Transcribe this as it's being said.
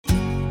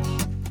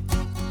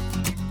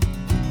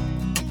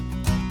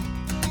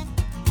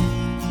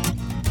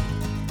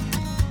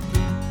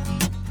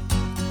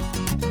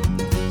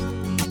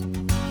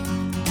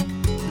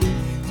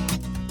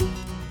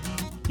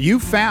You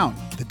found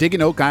the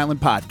Digging Oak Island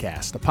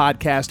podcast, a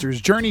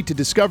podcaster's journey to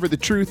discover the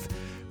truth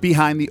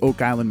behind the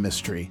Oak Island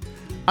mystery.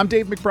 I'm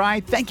Dave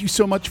McBride. Thank you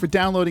so much for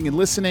downloading and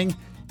listening.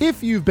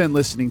 If you've been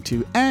listening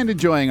to and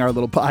enjoying our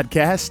little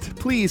podcast,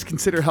 please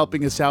consider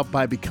helping us out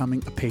by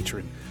becoming a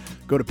patron.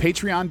 Go to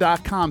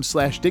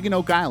patreon.com/Digging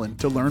Oak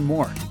Island to learn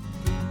more.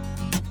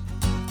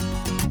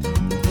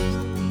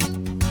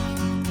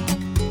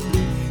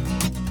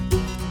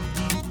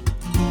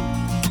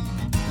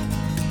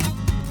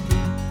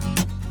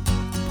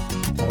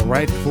 All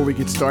right, before we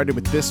get started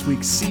with this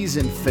week's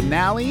season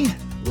finale,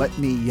 let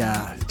me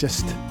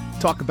just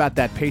talk about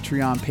that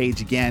Patreon page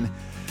again.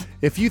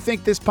 If you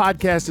think this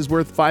podcast is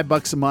worth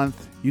 $5 a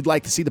month, you'd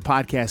like to see the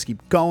podcast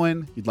keep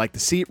going, you'd like to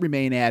see it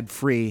remain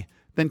ad-free,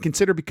 then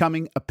consider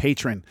becoming a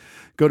patron.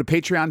 Go to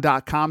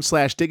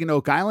patreon.com/Digging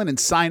Oak Island and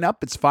sign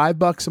up. It's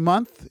 $5 a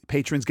month.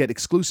 Patrons get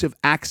exclusive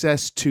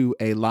access to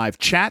a live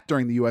chat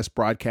during the U.S.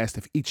 broadcast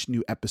of each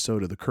new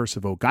episode of The Curse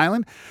of Oak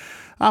Island.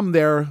 I'm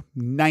there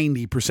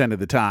 90% of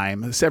the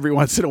time. So every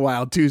once in a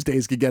while,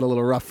 Tuesdays can get a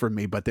little rough for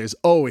me, but there's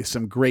always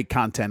some great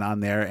content on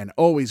there and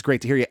always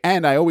great to hear you.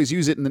 And I always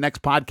use it in the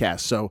next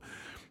podcast. So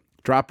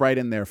drop right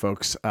in there,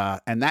 folks.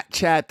 And that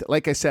chat,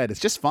 like I said, it's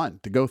just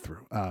fun to go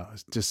through.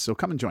 So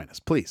come and join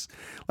us, please.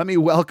 Let me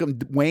welcome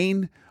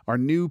Wayne, our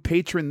new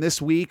patron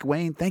this week.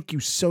 Wayne, thank you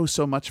so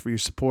much for your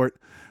support.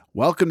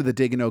 Welcome to the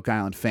Digging Oak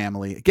Island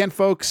family. Again,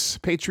 folks,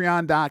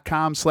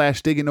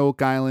 patreon.com/Digging Oak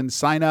Island.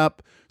 Sign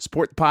up,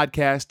 support the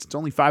podcast. It's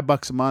only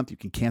 $5 a month. You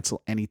can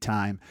cancel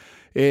anytime.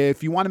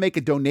 If you want to make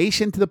a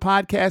donation to the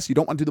podcast, you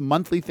don't want to do the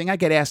monthly thing. I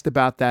get asked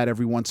about that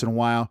every once in a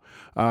while.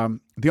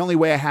 The only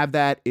way I have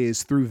that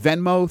is through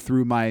Venmo,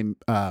 through my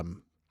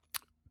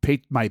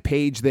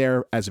page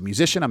there as a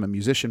musician. I'm a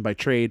musician by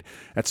trade.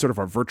 That's sort of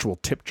our virtual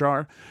tip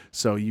jar.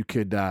 So you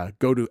could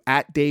go to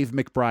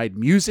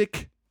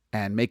 @DaveMcBrideMusic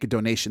and make a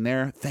donation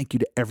there. Thank you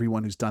to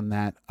everyone who's done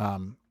that.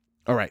 All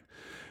right.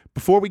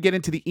 Before we get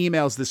into the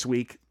emails this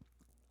week,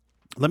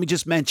 let me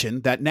just mention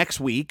that next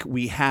week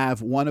we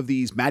have one of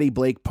these Matty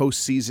Blake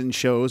postseason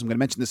shows. I'm going to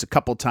mention this a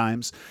couple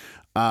times.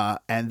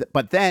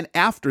 But then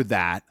after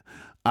that,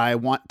 I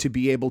want to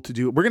be able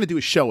to we're going to do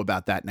a show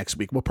about that next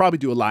week. We'll probably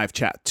do a live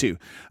chat too.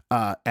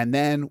 And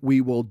then we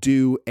will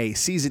do a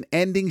season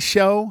ending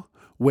show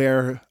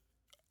where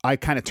I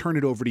kind of turn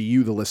it over to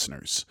you, the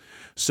listeners.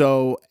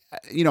 So,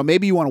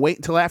 maybe you want to wait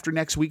until after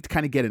next week to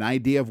kind of get an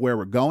idea of where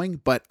we're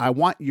going, but I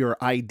want your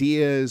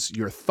ideas,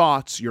 your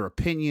thoughts, your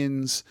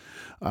opinions,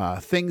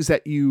 things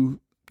that you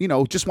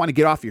just want to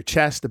get off your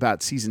chest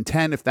about season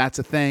 10, if that's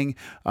a thing,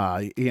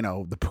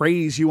 the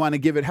praise you want to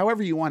give it,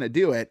 however you want to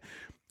do it.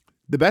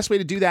 The best way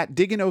to do that,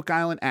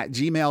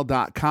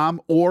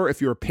 diggingoakisland@gmail.com, or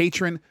if you're a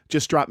patron,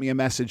 just drop me a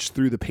message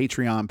through the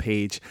Patreon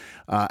page,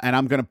 and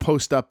I'm going to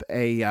post up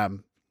a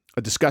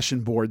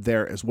discussion board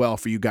there as well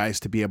for you guys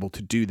to be able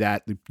to do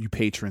that, you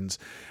patrons.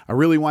 I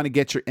really want to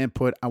get your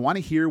input. I want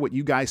to hear what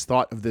you guys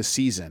thought of this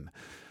season.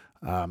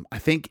 I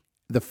think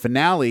the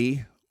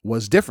finale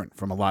was different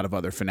from a lot of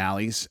other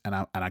finales, and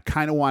I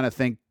kind of want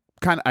to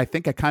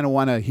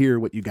want to hear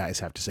what you guys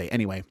have to say.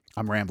 Anyway,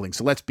 I'm rambling,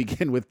 so let's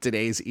begin with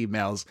today's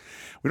emails.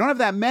 We don't have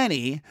that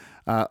many.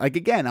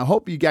 Again, I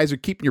hope you guys are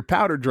keeping your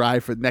powder dry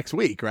for next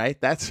week, right?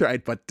 That's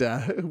right, but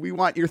we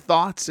want your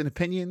thoughts and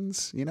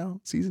opinions,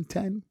 season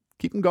 10.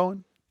 Keep them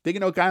going.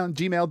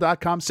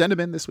 DiggingOakIsland@gmail.com. Send them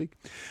in this week.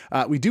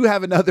 We do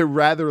have another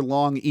rather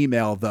long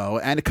email, though,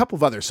 and a couple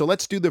of others. So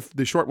let's do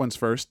the short ones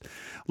first.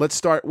 Let's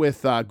start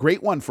with a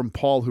great one from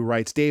Paul, who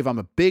writes, Dave, I'm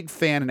a big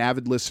fan and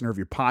avid listener of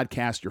your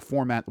podcast. Your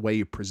format, the way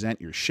you present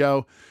your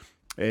show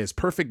is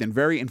perfect and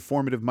very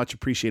informative. Much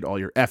appreciate all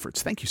your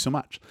efforts. Thank you so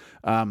much.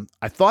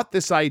 I thought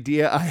this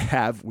idea I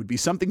have would be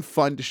something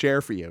fun to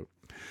share for you.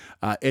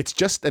 It's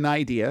just an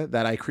idea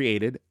that I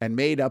created and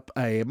made up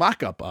a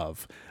mock-up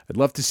of. I'd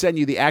love to send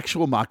you the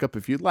actual mock-up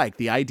if you'd like.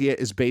 The idea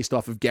is based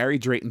off of Gary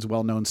Drayton's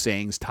well-known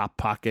sayings, Top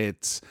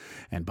Pockets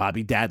and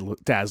Bobby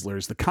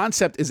Dazzlers. The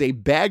concept is a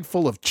bag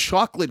full of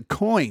chocolate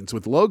coins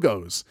with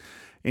logos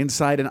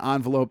inside an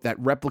envelope that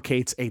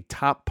replicates a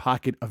top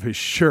pocket of his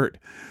shirt.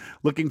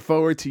 Looking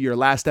forward to your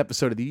last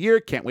episode of the year.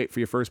 Can't wait for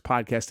your first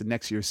podcast in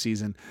next year's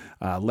season.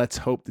 Let's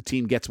hope the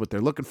team gets what they're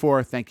looking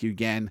for. Thank you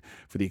again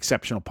for the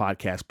exceptional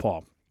podcast,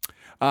 Paul.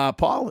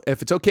 Paul,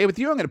 if it's okay with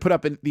you, I'm going to put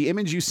up the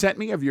image you sent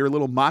me of your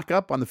little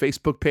mock-up on the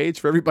Facebook page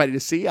for everybody to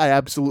see. I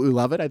absolutely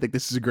love it. I think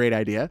this is a great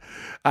idea.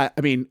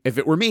 If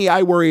it were me,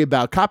 I worry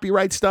about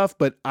copyright stuff,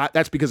 but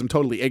that's because I'm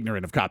totally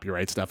ignorant of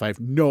copyright stuff. I have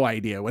no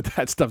idea what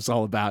that stuff's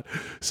all about.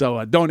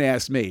 So don't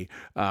ask me.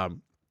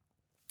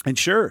 And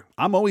sure,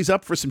 I'm always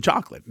up for some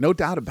chocolate. No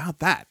doubt about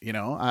that.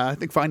 I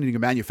think finding a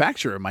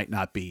manufacturer might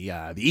not be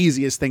the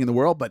easiest thing in the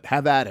world, but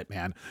have at it,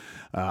 man.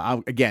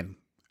 Again,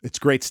 it's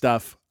great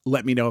stuff.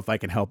 Let me know if I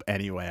can help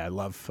anyway. I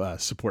love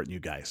supporting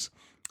you guys.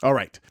 All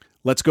right,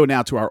 let's go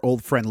now to our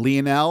old friend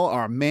Lionel,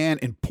 our man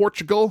in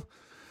Portugal,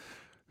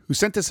 who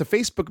sent us a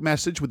Facebook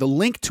message with a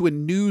link to a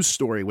news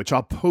story, which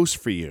I'll post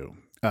for you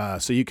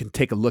so you can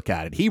take a look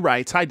at it. He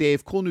writes, Hi,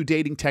 Dave. Cool new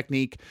dating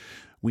technique.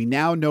 We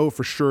now know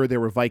for sure there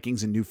were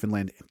Vikings in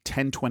Newfoundland in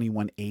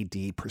 1021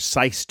 AD,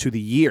 precise to the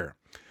year.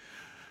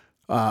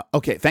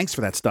 Okay, thanks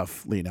for that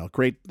stuff, Lino.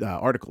 Great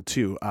article,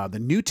 too. The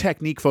new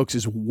technique, folks,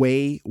 is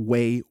way,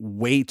 way,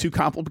 way too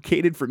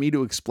complicated for me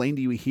to explain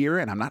to you here,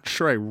 and I'm not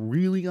sure I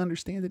really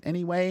understand it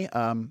anyway.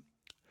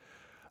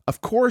 Of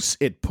course,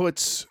 it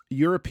puts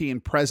European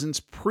presence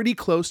pretty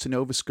close to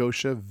Nova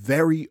Scotia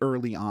very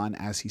early on,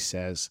 as he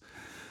says.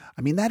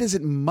 I mean, that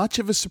isn't much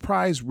of a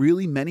surprise,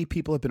 really. Many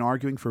people have been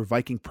arguing for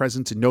Viking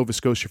presence in Nova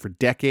Scotia for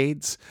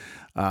decades.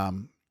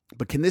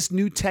 But can this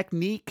new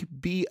technique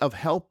be of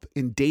help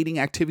in dating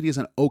activities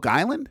on Oak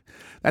Island?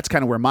 That's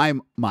kind of where my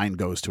mind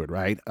goes to it,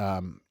 right?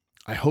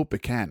 I hope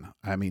it can.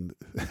 I mean,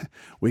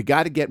 we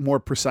got to get more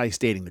precise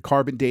dating. The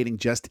carbon dating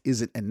just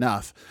isn't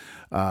enough,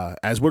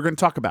 as we're going to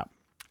talk about.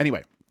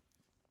 Anyway,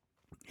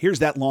 here's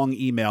that long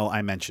email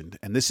I mentioned,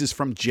 and this is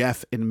from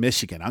Jeff in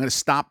Michigan. I'm going to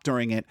stop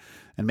during it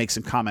and make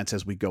some comments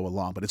as we go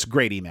along, but it's a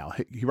great email.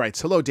 He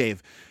writes, "Hello,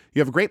 Dave. You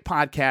have a great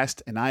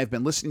podcast, and I have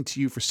been listening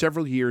to you for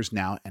several years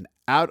now, and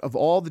out of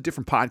all the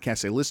different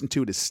podcasts I listen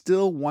to, it is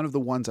still one of the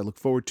ones I look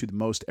forward to the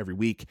most every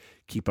week.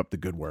 Keep up the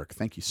good work."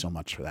 Thank you so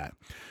much for that.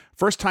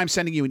 First time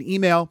sending you an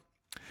email,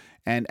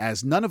 and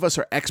as none of us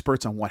are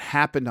experts on what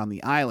happened on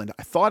the island,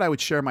 I thought I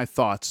would share my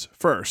thoughts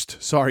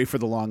first. Sorry for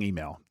the long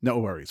email. No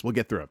worries. We'll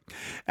get through it.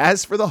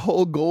 As for the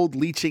whole gold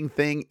leaching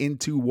thing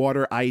into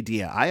water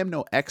idea, I am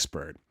no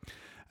expert,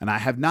 and I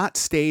have not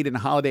stayed in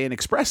Holiday Inn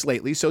Express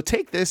lately, so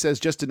take this as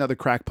just another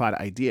crackpot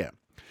idea.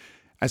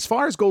 As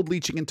far as gold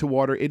leaching into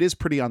water, it is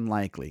pretty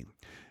unlikely,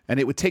 and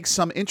it would take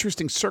some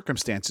interesting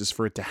circumstances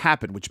for it to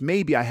happen, which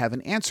maybe I have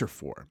an answer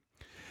for.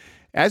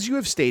 As you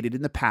have stated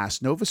in the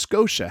past, Nova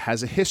Scotia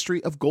has a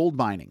history of gold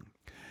mining.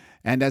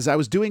 And as I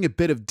was doing a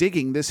bit of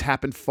digging, this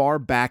happened far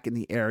back in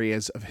the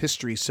areas of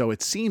history, so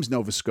it seems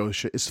Nova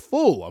Scotia is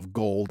full of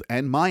gold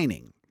and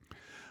mining.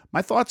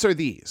 My thoughts are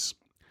these.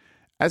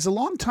 As a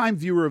longtime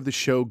viewer of the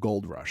show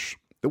Gold Rush,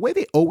 the way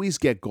they always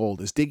get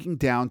gold is digging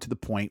down to the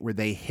point where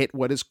they hit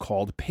what is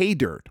called pay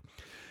dirt.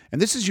 And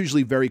this is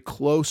usually very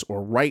close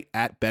or right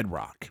at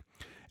bedrock.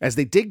 As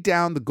they dig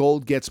down, the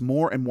gold gets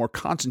more and more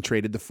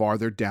concentrated the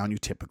farther down you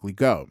typically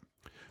go.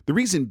 The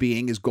reason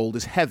being is gold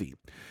is heavy,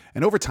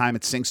 and over time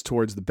it sinks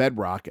towards the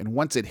bedrock, and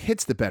once it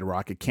hits the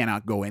bedrock, it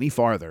cannot go any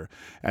farther,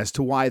 as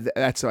to why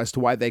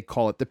they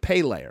call it the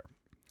pay layer.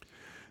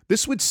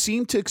 This would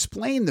seem to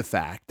explain the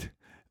fact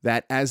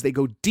that as they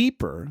go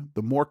deeper,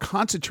 the more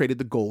concentrated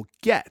the gold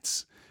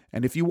gets.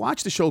 And if you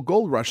watch the show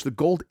Gold Rush, the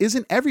gold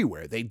isn't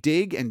everywhere. They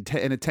dig, and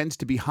it tends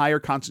to be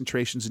higher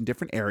concentrations in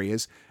different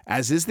areas,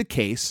 as is the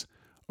case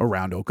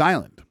around Oak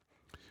Island.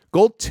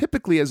 Gold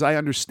typically, as I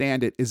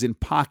understand it, is in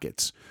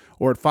pockets,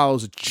 or it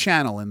follows a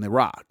channel in the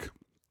rock.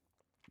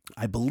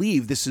 I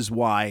believe this is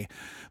why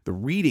the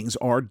readings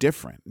are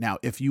different. Now,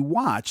 if you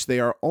watch, they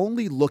are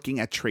only looking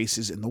at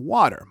traces in the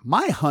water.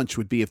 My hunch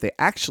would be if they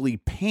actually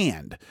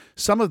panned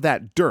some of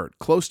that dirt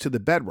close to the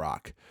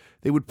bedrock,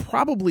 they would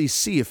probably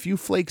see a few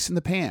flakes in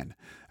the pan.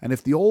 And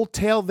if the old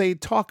tale they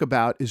talk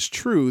about is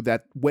true,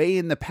 that way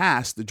in the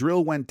past the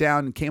drill went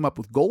down and came up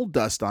with gold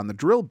dust on the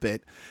drill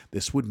bit,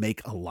 this would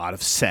make a lot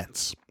of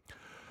sense.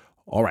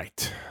 All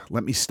right,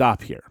 let me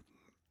stop here.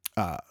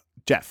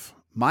 Jeff,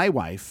 my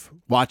wife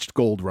watched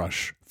Gold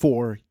Rush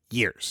for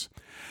years,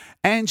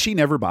 and she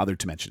never bothered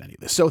to mention any of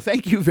this. So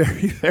thank you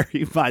very,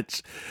 very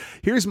much.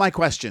 Here's my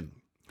question.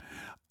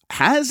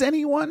 Has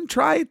anyone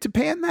tried to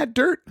pan that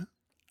dirt?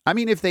 I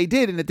mean, if they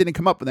did and it didn't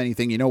come up with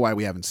anything, you know why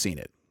we haven't seen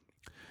it.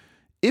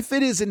 If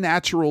it is a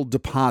natural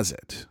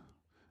deposit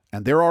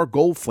and there are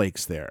gold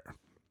flakes there,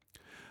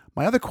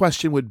 my other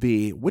question would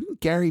be, wouldn't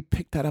Gary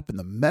pick that up in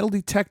the metal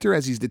detector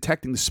as he's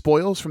detecting the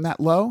spoils from that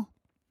low?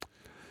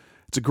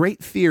 It's a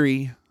great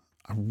theory,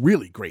 a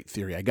really great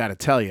theory, I got to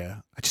tell you.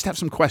 I just have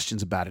some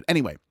questions about it.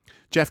 Anyway,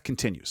 Jeff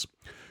continues.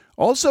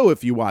 Also,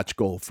 if you watch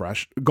Gold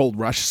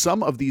Rush,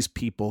 some of these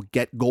people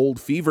get gold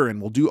fever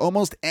and will do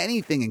almost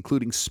anything,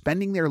 including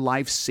spending their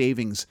life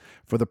savings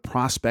for the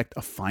prospect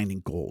of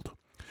finding gold.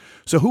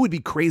 So who would be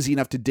crazy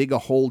enough to dig a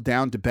hole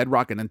down to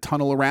bedrock and then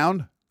tunnel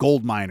around?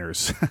 Gold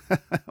miners.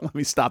 Let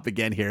me stop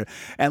again here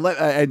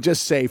and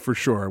just say for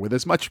sure, with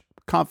as much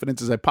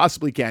confidence as I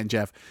possibly can,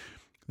 Jeff,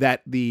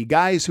 that the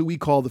guys who we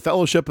call the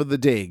Fellowship of the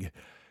Dig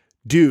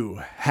do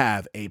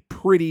have a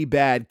pretty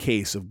bad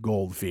case of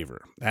gold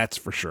fever. That's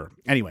for sure.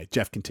 Anyway,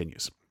 Jeff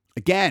continues.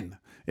 Again,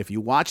 if you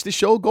watch the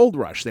show Gold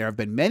Rush, there have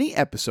been many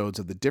episodes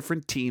of the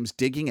different teams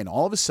digging and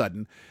all of a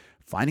sudden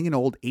finding an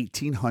old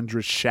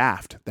 1800s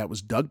shaft that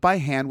was dug by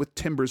hand with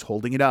timbers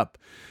holding it up.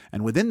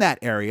 And within that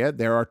area,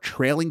 there are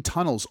trailing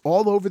tunnels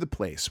all over the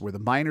place where the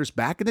miners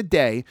back in the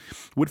day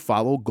would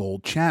follow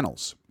gold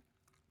channels.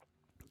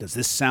 Does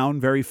this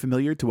sound very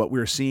familiar to what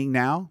we're seeing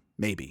now?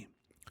 Maybe.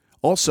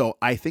 Also,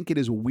 I think it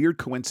is a weird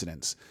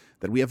coincidence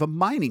that we have a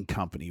mining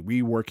company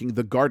reworking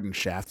the garden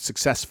shaft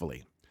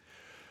successfully.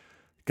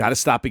 Got to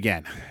stop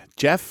again.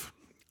 Jeff,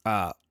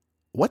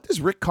 what does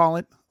Rick call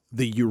it?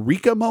 The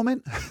eureka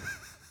moment?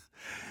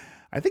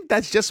 I think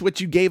that's just what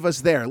you gave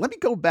us there. Let me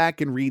go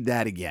back and read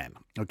that again,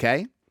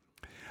 okay?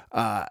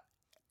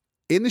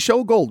 In the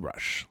show Gold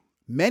Rush,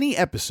 Many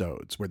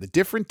episodes where the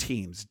different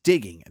teams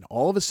digging and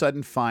all of a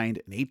sudden find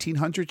an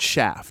 1800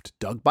 shaft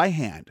dug by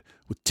hand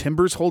with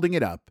timbers holding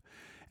it up,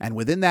 and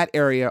within that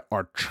area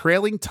are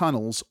trailing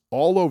tunnels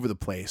all over the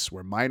place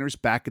where miners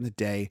back in the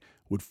day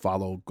would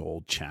follow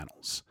gold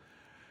channels.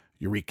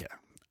 Eureka.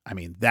 I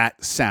mean,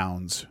 that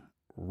sounds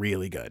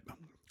really good.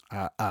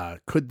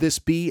 Could this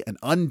be an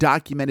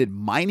undocumented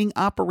mining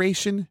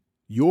operation?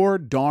 You're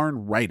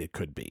darn right it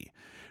could be.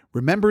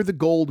 Remember, the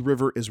Gold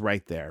River is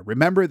right there.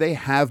 Remember, they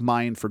have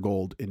mined for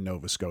gold in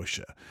Nova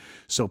Scotia.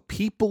 So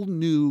people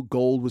knew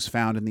gold was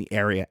found in the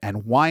area,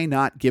 and why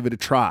not give it a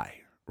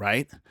try,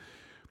 right?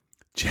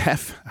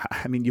 Jeff,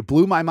 I mean, you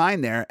blew my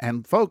mind there.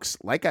 And folks,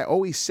 like I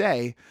always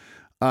say,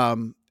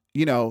 an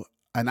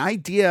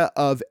idea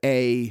of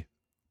a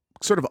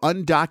sort of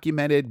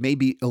undocumented,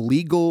 maybe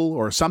illegal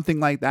or something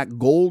like that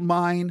gold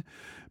mine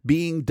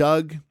being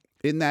dug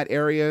in that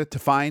area to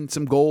find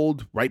some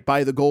gold right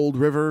by the Gold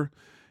River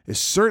is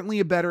certainly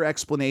a better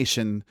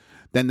explanation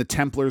than the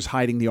Templars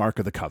hiding the Ark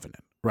of the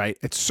Covenant, right?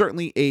 It's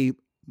certainly a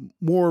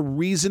more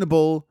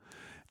reasonable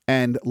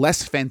and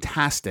less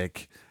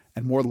fantastic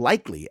and more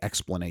likely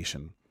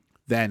explanation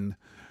than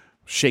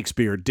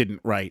Shakespeare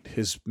didn't write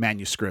his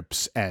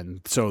manuscripts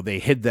and so they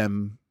hid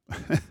them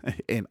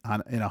in a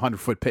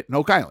 100-foot pit in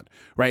Oak Island,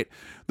 right?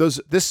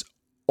 This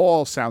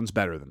all sounds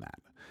better than that.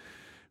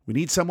 We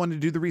need someone to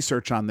do the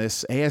research on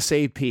this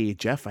ASAP.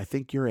 Jeff, I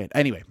think you're it.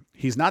 Anyway,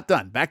 he's not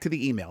done. Back to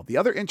the email. The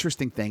other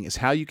interesting thing is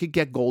how you could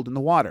get gold in the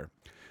water.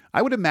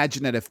 I would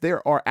imagine that if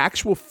there are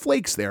actual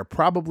flakes there,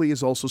 probably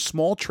is also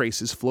small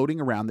traces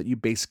floating around that you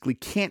basically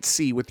can't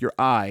see with your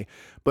eye.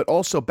 But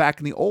also back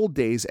in the old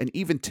days, and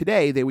even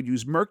today, they would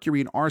use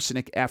mercury and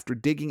arsenic after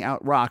digging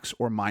out rocks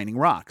or mining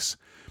rocks.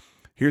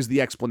 Here's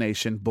the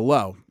explanation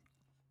below.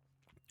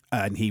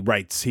 And he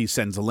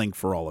sends a link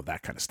for all of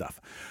that kind of stuff.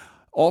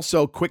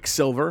 Also,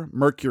 quicksilver,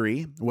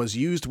 mercury, was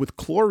used with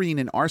chlorine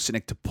and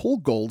arsenic to pull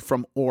gold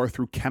from ore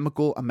through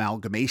chemical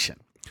amalgamation.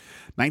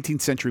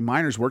 19th century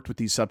miners worked with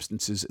these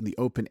substances in the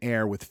open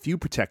air with few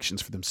protections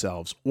for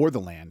themselves or the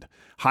land.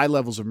 High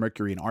levels of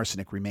mercury and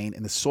arsenic remain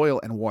in the soil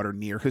and water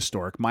near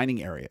historic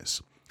mining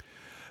areas.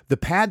 The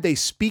pad they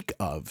speak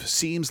of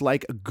seems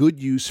like a good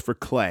use for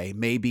clay,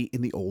 maybe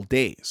in the old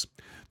days.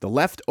 The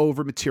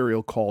leftover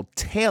material called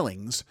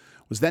tailings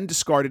was then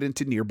discarded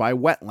into nearby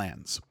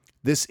wetlands.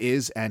 This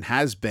is and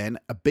has been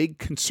a big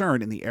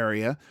concern in the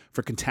area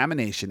for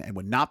contamination and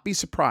would not be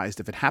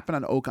surprised if it happened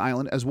on Oak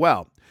Island as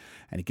well.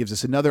 And he gives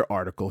us another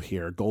article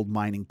here. Gold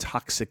mining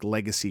toxic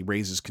legacy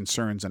raises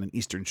concerns on an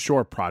Eastern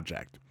Shore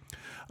project.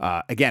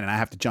 Again, and I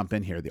have to jump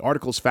in here. The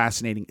article is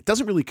fascinating. It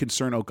doesn't really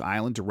concern Oak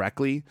Island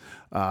directly.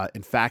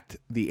 In fact,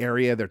 the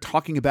area they're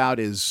talking about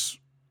is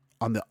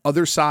on the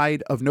other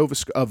side of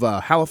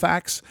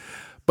Halifax.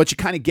 But you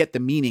kind of get the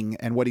meaning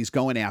and what he's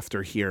going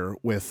after here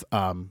with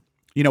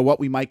what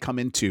we might come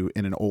into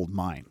in an old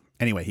mine.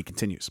 Anyway, he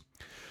continues.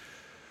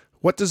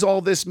 What does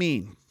all this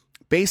mean?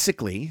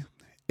 Basically,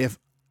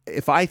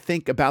 if I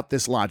think about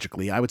this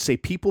logically, I would say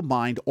people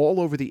mined all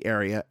over the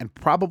area and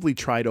probably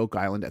tried Oak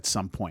Island at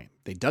some point.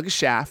 They dug a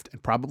shaft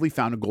and probably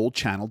found a gold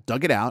channel,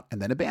 dug it out,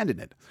 and then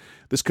abandoned it.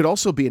 This could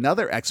also be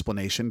another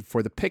explanation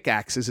for the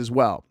pickaxes as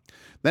well.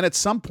 Then at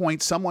some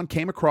point, someone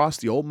came across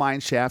the old mine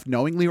shaft,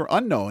 knowingly or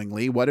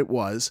unknowingly what it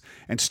was,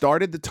 and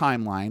started the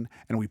timeline,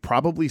 and we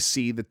probably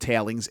see the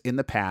tailings in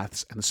the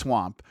paths and the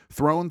swamp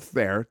thrown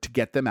there to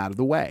get them out of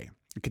the way.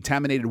 The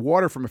contaminated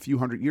water from a few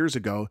hundred years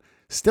ago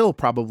still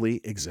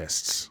probably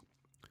exists.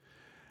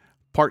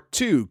 Part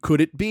 2, could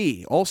it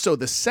be? Also,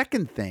 the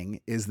second thing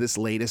is this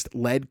latest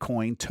lead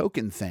coin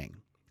token thing.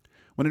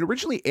 When it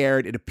originally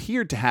aired, it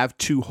appeared to have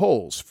 2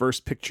 holes,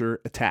 first picture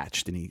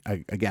attached. And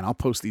again, I'll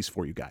post these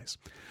for you guys.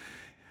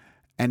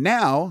 And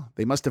now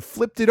they must have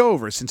flipped it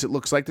over since it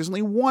looks like there's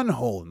only 1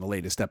 hole in the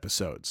latest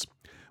episodes.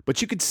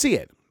 But you could see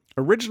it.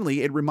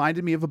 Originally, it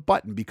reminded me of a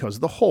button because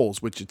of the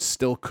holes, which it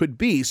still could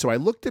be. So I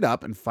looked it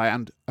up and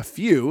found a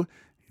few,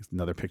 here's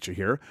another picture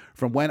here,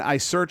 from when I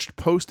searched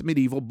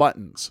post-medieval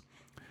buttons.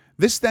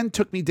 This then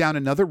took me down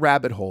another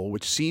rabbit hole,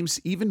 which seems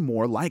even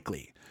more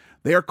likely.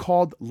 They are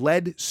called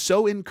lead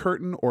sew-in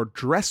curtain or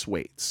dress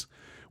weights,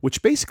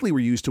 which basically were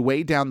used to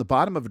weigh down the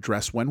bottom of a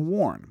dress when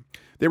worn.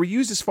 They were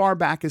used as far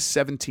back as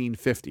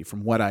 1750,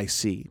 from what I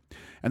see.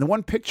 And the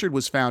one pictured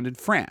was found in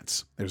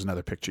France. There's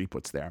another picture he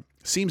puts there.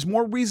 Seems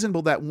more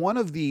reasonable that one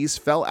of these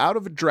fell out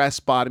of a dress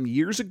bottom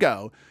years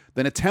ago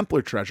than a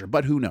Templar treasure,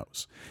 but who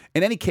knows?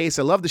 In any case,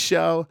 I love the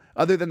show.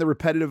 Other than the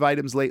repetitive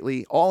items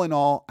lately, all in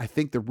all, I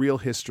think the real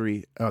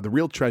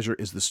treasure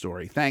is the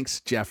story.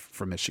 Thanks, Jeff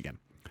from Michigan.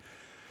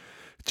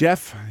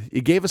 Jeff,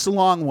 you gave us a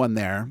long one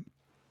there.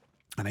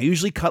 And I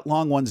usually cut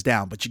long ones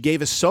down, but you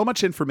gave us so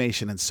much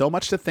information and so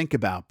much to think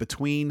about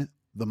between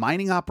the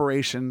mining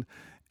operation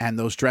and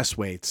those dress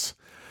weights.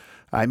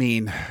 I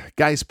mean,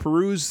 guys,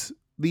 peruse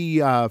the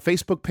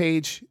Facebook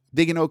page,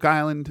 Digging Oak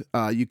Island.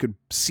 You could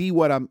see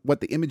what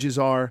the images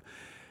are.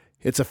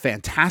 It's a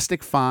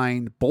fantastic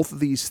find, both of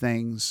these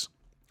things.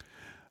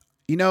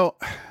 You know,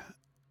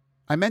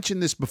 I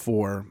mentioned this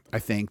before, I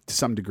think, to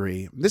some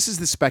degree. This is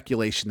the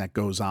speculation that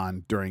goes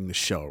on during the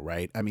show,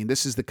 right? I mean,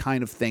 this is the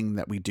kind of thing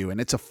that we do, and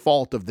it's a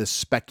fault of this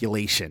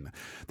speculation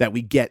that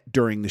we get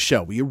during the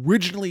show. We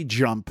originally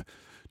jump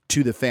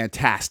to the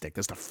fantastic.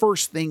 That's the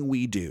first thing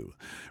we do,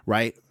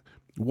 right?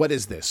 What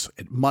is this?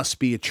 It must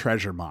be a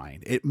treasure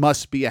mine. It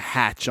must be a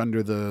hatch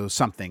under the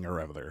something or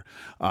other.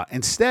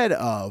 Instead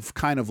of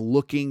kind of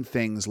looking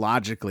things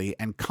logically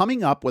and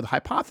coming up with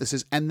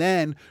hypotheses and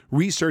then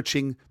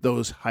researching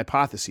those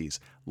hypotheses,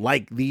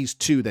 like these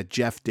two that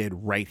Jeff did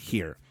right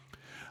here.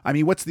 I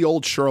mean, what's the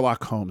old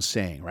Sherlock Holmes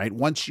saying, right?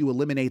 Once you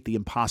eliminate the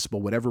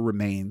impossible, whatever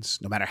remains,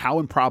 no matter how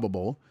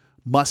improbable,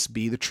 must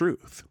be the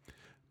truth.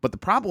 But the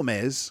problem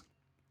is,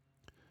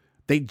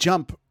 they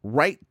jump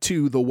right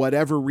to the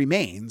whatever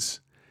remains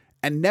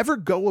and never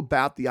go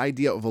about the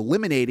idea of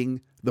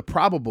eliminating the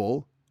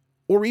probable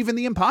or even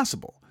the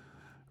impossible,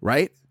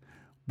 right?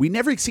 We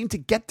never seem to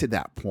get to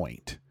that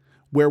point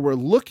where we're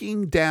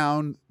looking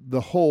down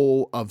the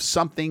hole of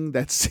something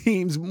that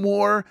seems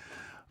more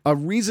a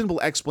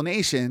reasonable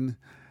explanation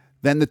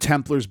than the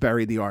Templars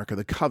buried the Ark of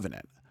the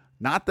Covenant.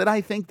 Not that I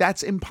think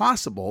that's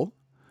impossible,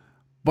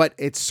 but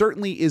it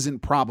certainly isn't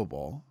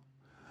probable,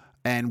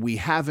 and we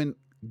haven't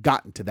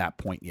gotten to that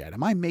point yet.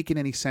 Am I making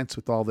any sense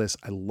with all this?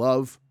 I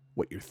love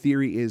what your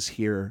theory is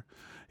here.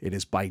 It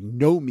is by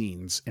no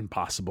means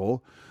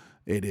impossible.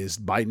 It is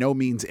by no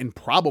means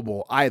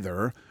improbable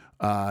either.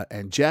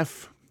 And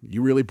Jeff,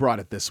 you really brought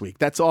it this week.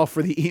 That's all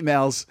for the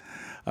emails.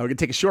 We're going to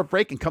take a short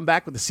break and come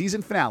back with the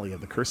season finale of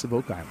The Curse of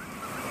Oak Island.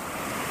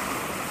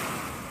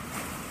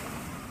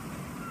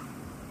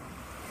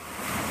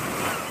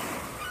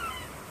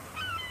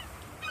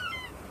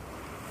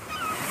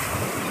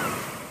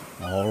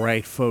 All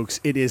right, folks,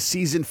 it is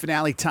season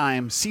finale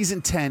time,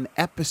 season 10,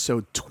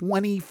 episode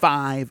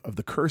 25 of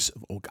The Curse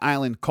of Oak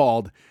Island,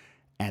 called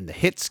And the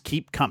Hits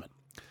Keep Coming.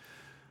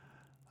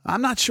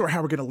 I'm not sure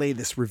how we're going to lay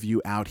this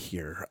review out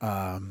here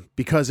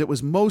because it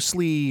was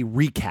mostly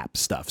recap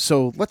stuff.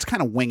 So let's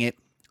kind of wing it.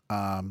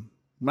 When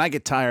I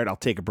get tired, I'll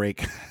take a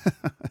break.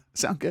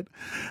 Sound good?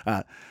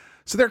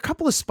 So there are a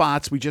couple of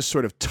spots we just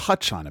sort of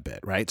touch on a bit,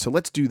 right? So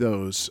let's do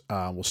those.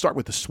 We'll start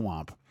with the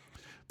swamp.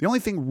 The only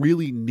thing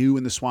really new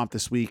in the swamp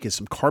this week is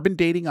some carbon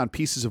dating on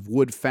pieces of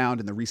wood found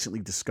in the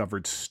recently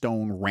discovered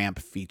stone ramp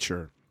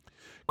feature.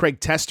 Craig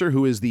Tester,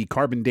 who is the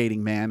carbon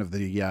dating man of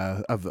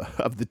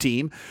the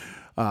team,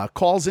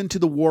 calls into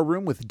the war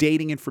room with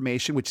dating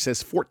information, which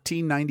says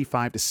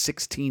 1495 to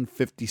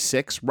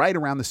 1656, right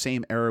around the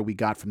same era we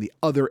got from the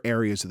other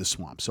areas of the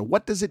swamp. So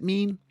what does it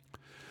mean?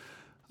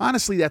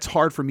 Honestly, that's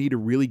hard for me to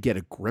really get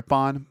a grip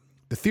on.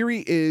 The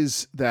theory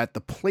is that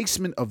the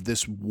placement of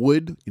this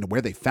wood,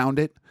 where they found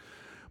it,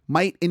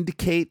 might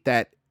indicate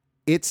that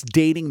its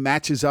dating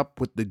matches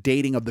up with the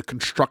dating of the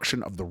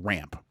construction of the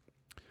ramp.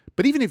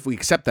 But even if we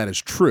accept that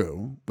as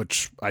true,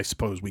 which I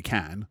suppose we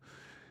can,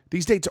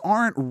 these dates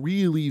aren't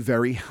really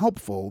very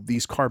helpful,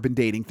 these carbon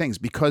dating things,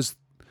 because,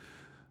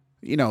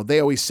 they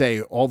always say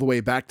all the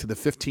way back to the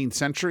 15th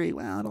century.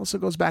 Well, it also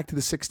goes back to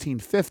the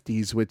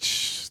 1650s,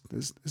 which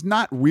is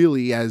not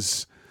really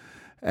as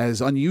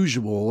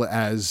unusual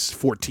as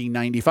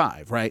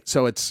 1495, right?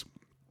 So it's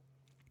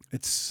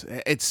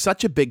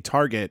such a big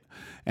target,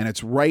 and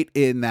it's right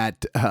in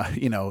that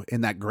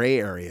in that gray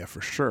area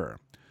for sure.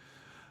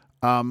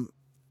 Let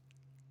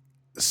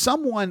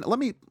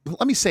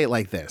me say it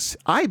like this.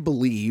 I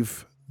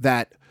believe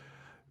that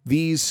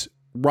these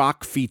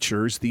rock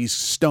features, these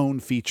stone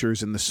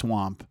features in the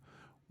swamp,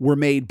 were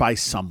made by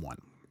someone.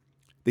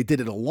 They did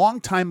it a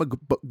long time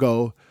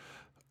ago,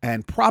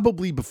 and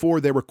probably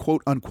before there were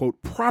quote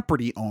unquote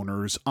property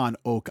owners on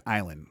Oak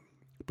Island.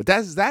 But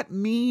does that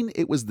mean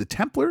it was the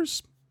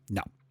Templars?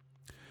 No.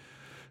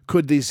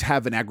 Could these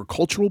have an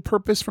agricultural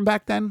purpose from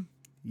back then?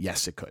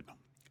 Yes, it could.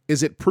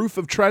 Is it proof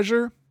of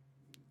treasure?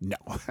 No,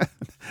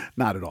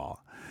 not at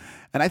all.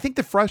 And I think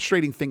the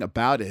frustrating thing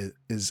about it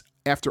is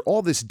after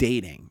all this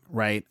dating,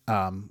 right,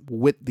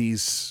 with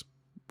these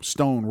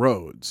stone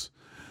roads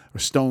or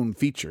stone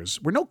features,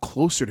 we're no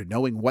closer to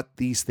knowing what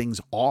these things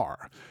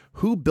are,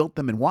 who built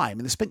them and why. I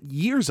mean, they spent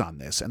years on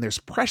this, and there's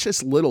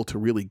precious little to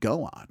really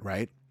go on,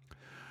 right?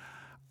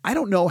 I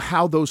don't know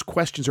how those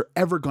questions are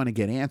ever going to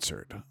get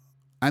answered.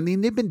 I mean,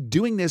 they've been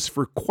doing this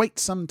for quite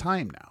some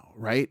time now,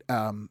 right?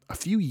 A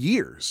few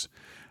years.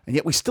 And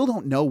yet we still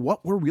don't know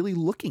what we're really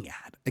looking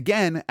at.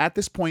 Again, at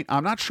this point,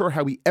 I'm not sure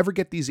how we ever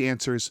get these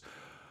answers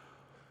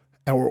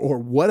or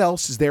what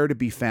else is there to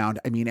be found.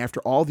 I mean, after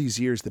all these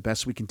years, the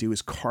best we can do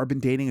is carbon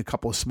dating a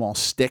couple of small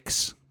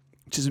sticks,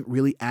 which isn't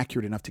really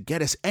accurate enough to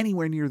get us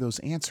anywhere near those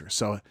answers.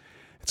 So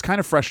it's kind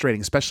of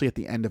frustrating, especially at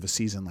the end of a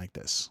season like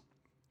this.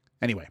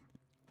 Anyway.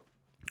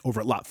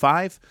 Over at Lot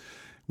 5,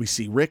 we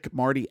see Rick,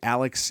 Marty,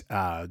 Alex,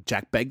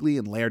 Jack Begley,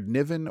 and Laird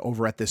Niven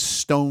over at this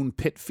stone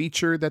pit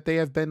feature that they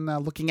have been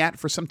looking at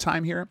for some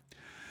time here.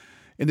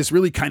 In this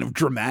really kind of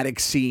dramatic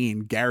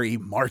scene, Gary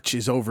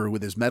marches over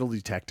with his metal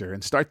detector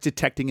and starts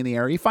detecting in the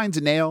area. He finds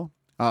a nail.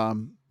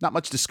 Not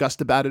much discussed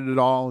about it at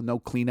all. No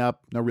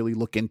cleanup. No really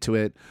look into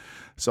it.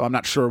 So I'm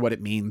not sure what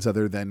it means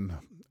other than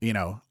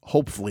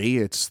hopefully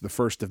it's the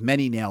first of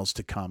many nails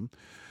to come,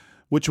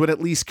 which would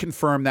at least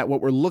confirm that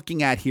what we're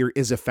looking at here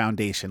is a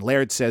foundation.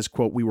 Laird says,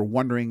 quote, "We were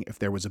wondering if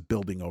there was a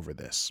building over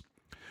this."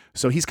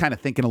 So he's kind of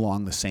thinking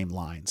along the same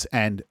lines,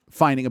 and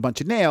finding a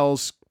bunch of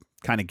nails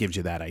kind of gives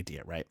you that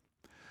idea, right?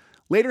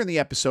 Later in the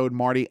episode,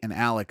 Marty and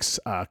Alex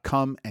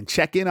come and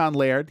check in on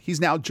Laird.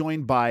 He's now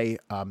joined by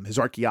his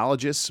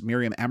archaeologists,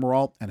 Miriam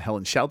Emerald and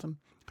Helen Sheldon.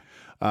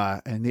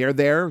 And they're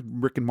there,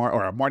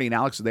 Marty and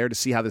Alex are there to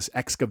see how this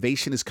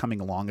excavation is coming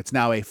along. It's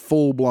now a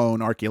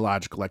full-blown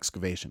archaeological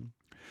excavation.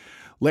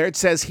 Laird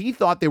says he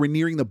thought they were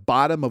nearing the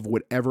bottom of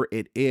whatever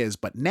it is,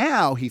 but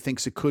now he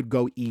thinks it could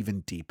go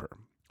even deeper.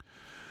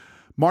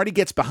 Marty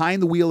gets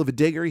behind the wheel of a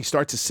digger. He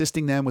starts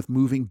assisting them with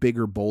moving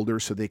bigger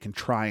boulders so they can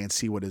try and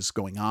see what is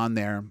going on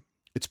there.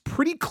 It's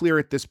pretty clear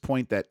at this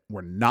point that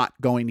we're not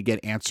going to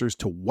get answers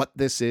to what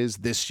this is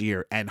this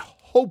year, and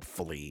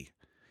hopefully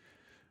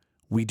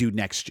we do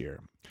next year.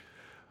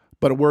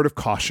 But a word of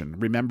caution,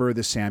 remember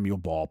the Samuel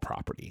Ball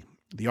property.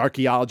 The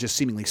archaeologists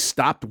seemingly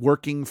stopped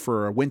working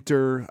for a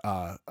winter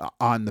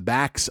on the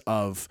backs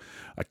of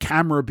a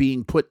camera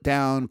being put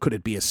down. Could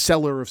it be a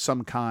cellar of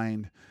some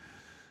kind?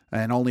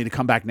 And only to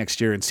come back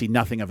next year and see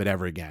nothing of it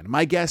ever again.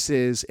 My guess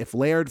is if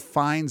Laird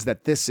finds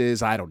that this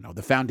is, I don't know,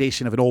 the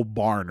foundation of an old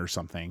barn or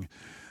something,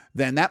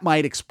 then that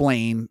might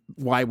explain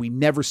why we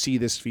never see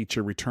this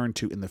feature returned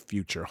to in the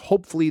future.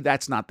 Hopefully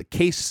that's not the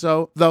case,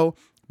 though.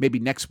 Maybe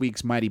next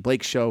week's Mighty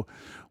Blake show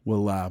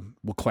will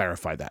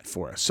clarify that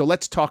for us. So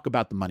let's talk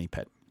about the Money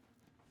Pit.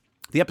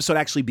 The episode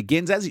actually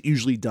begins, as it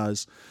usually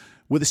does,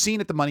 with a scene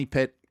at the Money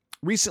Pit.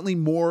 Recently,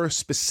 more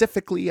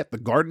specifically at the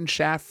Garden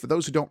Shaft. For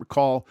those who don't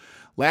recall,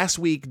 last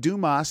week,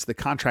 Dumas, the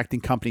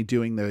contracting company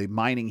doing the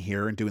mining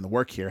here and doing the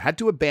work here, had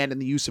to abandon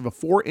the use of a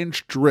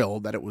 4-inch drill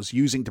that it was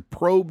using to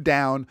probe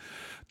down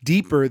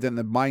deeper than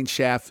the Garden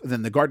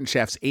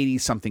Shaft's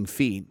 80-something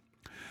feet.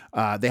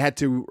 They had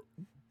to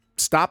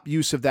stop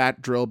use of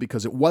that drill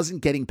because it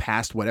wasn't getting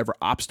past whatever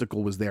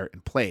obstacle was there in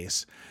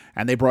place.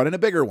 And they brought in a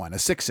bigger one, a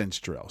 6-inch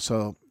drill.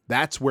 So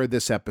that's where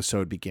this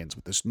episode begins,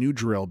 with this new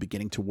drill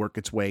beginning to work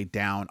its way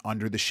down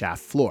under the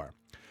shaft floor.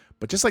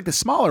 But just like the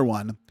smaller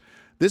one,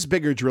 this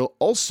bigger drill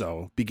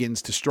also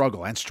begins to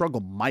struggle, and struggle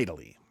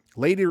mightily.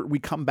 Later, we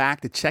come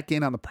back to check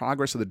in on the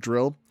progress of the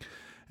drill,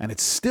 and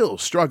it's still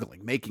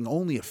struggling, making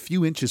only a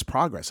few inches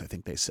progress, I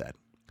think they said.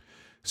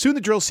 Soon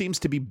the drill seems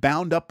to be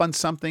bound up on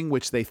something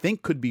which they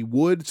think could be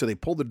wood, so they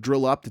pull the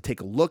drill up to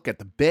take a look at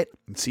the bit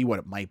and see what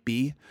it might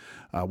be,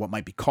 what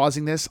might be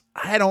causing this.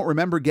 I don't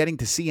remember getting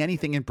to see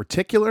anything in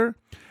particular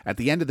at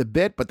the end of the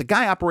bit, but the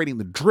guy operating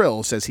the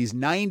drill says he's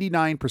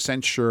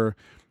 99% sure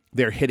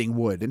they're hitting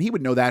wood, and he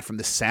would know that from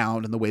the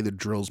sound and the way the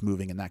drill's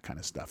moving and that kind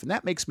of stuff. And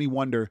that makes me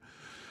wonder,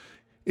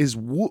 is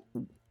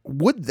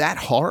wood that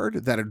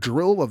hard that a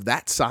drill of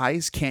that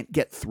size can't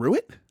get through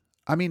it?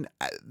 I mean,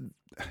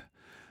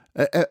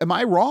 am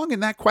I wrong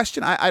in that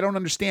question? I don't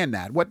understand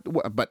that. But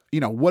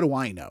what do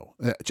I know?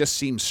 It just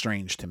seems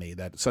strange to me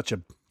that such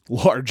a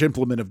large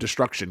implement of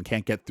destruction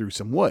can't get through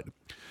some wood.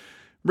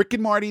 Rick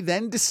and Marty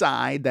then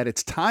decide that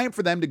it's time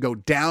for them to go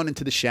down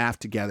into the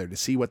shaft together to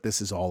see what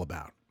this is all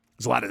about.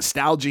 There's a lot of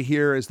nostalgia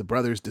here as the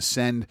brothers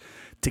descend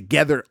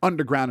together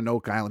underground in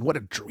Oak Island. What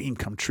a dream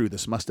come true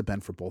this must have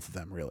been for both of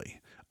them,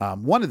 really.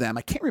 One of them,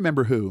 I can't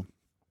remember who,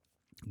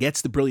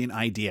 gets the brilliant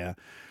idea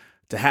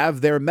to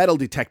have their metal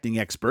detecting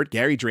expert,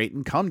 Gary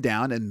Drayton, come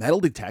down and metal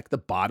detect the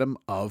bottom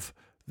of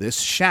this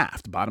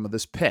shaft, bottom of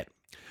this pit.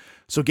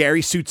 So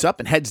Gary suits up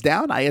and heads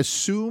down. I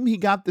assume he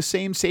got the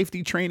same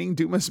safety training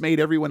Dumas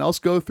made everyone else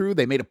go through.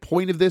 They made a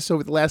point of this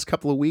over the last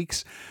couple of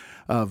weeks,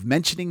 of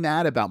mentioning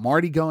that about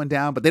Marty going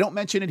down, but they don't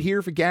mention it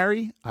here for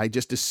Gary. I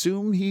just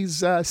assume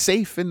he's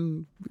safe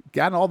and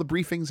gotten all the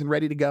briefings and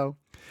ready to go.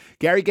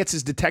 Gary gets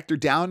his detector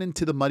down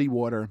into the muddy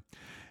water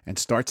and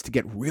starts to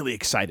get really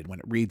excited when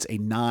it reads a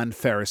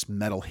non-ferrous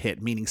metal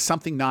hit, meaning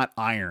something not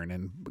iron.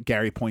 And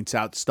Gary points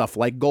out stuff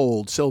like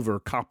gold, silver,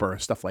 copper,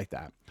 stuff like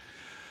that.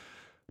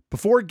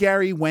 Before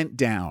Gary went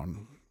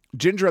down,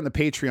 Ginger on the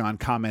Patreon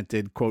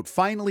commented, quote,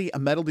 "Finally, a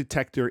metal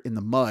detector in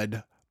the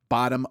mud,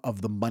 bottom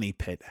of the Money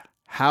Pit.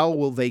 How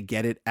will they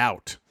get it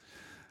out?"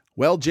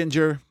 Well,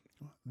 Ginger,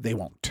 they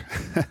won't.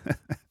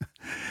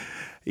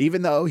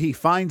 Even though he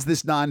finds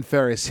this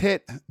non-ferrous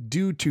hit,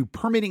 due to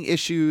permitting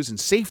issues and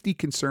safety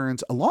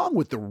concerns, along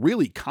with the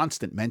really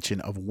constant mention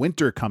of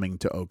winter coming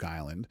to Oak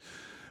Island,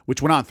 which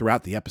went on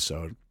throughout the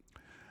episode,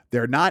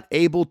 they're not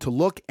able to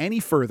look any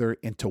further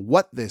into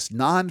what this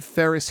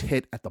non-ferrous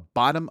hit at the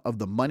bottom of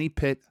the Money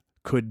Pit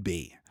could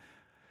be.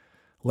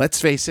 Let's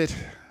face it,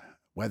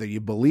 whether you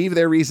believe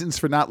their reasons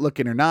for not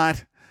looking or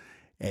not,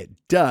 it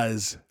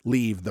does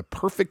leave the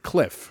perfect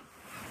cliff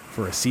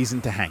for a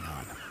season to hang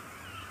on.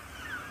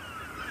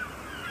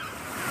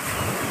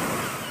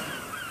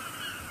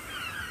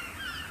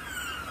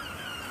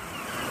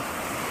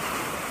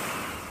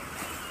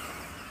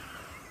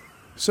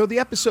 So the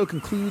episode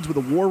concludes with a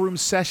war room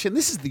session.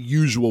 This is the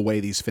usual way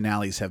these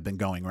finales have been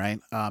going, right?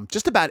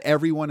 Just about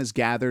everyone is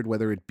gathered,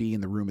 whether it be in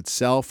the room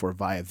itself or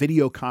via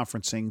video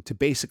conferencing, to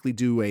basically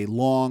do a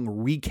long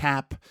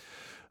recap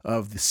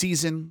of the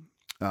season.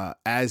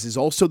 As is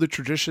also the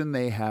tradition,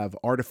 they have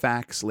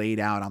artifacts laid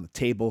out on the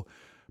table,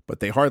 but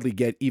they hardly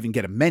even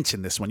get a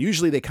mention this one.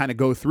 Usually they kind of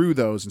go through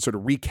those and sort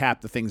of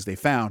recap the things they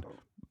found.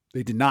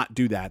 They did not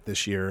do that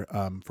this year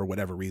for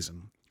whatever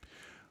reason.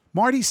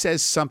 Marty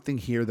says something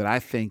here that I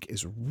think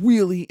is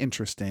really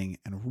interesting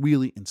and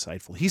really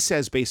insightful. He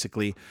says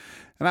basically,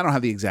 and I don't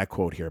have the exact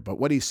quote here, but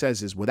what he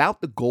says is,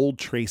 without the gold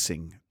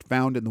tracing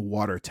found in the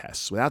water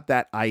tests, without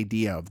that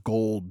idea of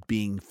gold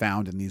being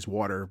found in these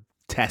water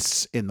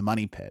tests in the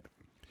money pit,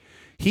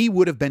 he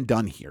would have been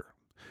done here.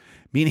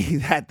 Meaning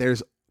that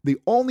there's the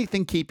only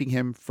thing keeping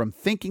him from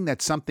thinking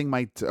that something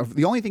might,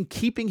 the only thing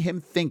keeping him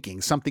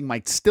thinking something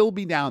might still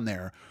be down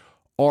there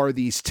are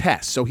these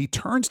tests. So he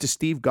turns to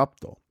Steve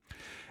Guptill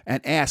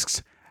and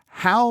asks,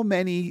 how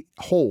many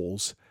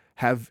holes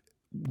have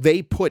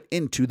they put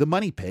into the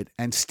money pit?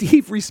 And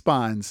Steve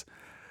responds,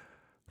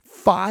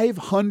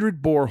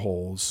 500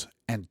 boreholes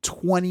and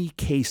 20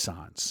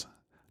 caissons.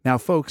 Now,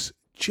 folks,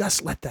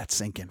 just let that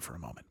sink in for a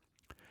moment.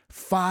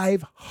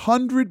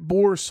 500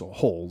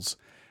 boreholes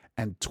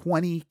and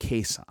 20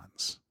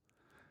 caissons.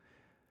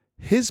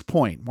 His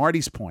point,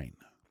 Marty's point,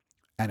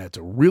 and it's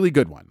a really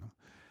good one,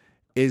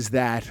 is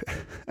that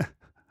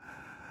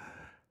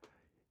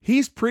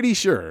he's pretty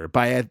sure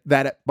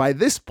that by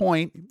this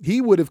point,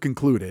 he would have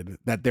concluded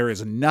that there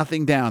is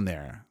nothing down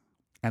there.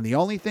 And the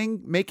only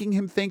thing making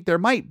him think there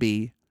might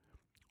be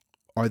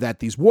are that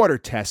these water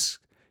tests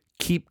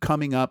keep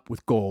coming up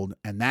with gold,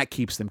 and that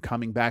keeps them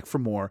coming back for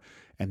more,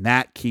 and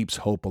that keeps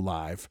hope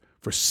alive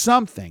for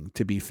something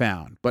to be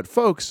found. But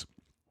folks,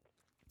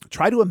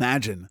 try to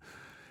imagine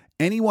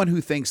anyone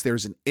who thinks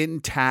there's an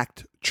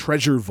intact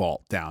treasure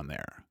vault down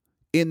there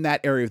in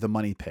that area of the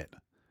money pit.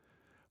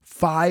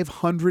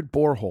 500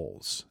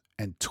 boreholes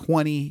and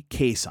 20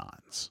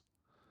 caissons.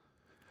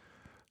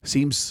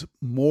 Seems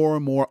more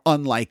and more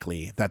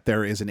unlikely that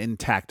there is an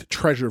intact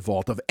treasure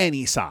vault of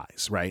any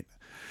size, right?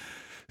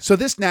 So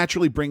this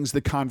naturally brings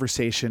the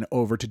conversation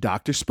over to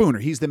Dr. Spooner.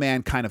 He's the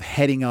man kind of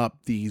heading up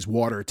these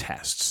water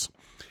tests.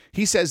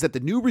 He says that the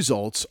new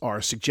results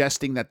are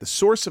suggesting that the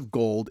source of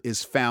gold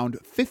is found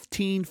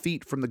 15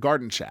 feet from the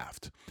garden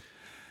shaft.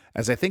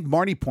 As I think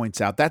Marty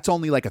points out, that's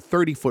only like a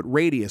 30-foot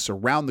radius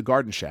around the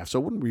garden shaft, so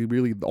it wouldn't be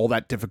really all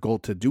that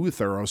difficult to do a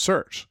thorough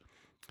search.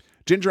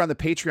 Ginger on the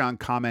Patreon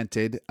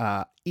commented,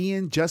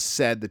 Ian just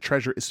said the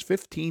treasure is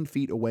 15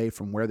 feet away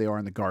from where they are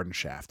in the garden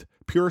shaft.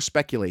 Pure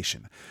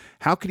speculation.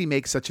 How could he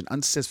make such an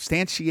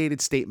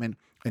unsubstantiated statement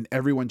and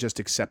everyone just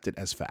accept it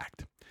as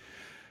fact?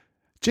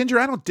 Ginger,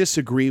 I don't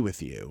disagree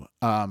with you.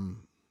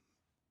 And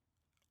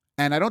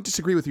I don't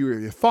disagree with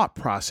your thought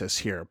process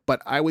here,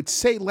 but I would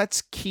say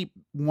let's keep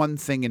one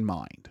thing in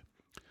mind.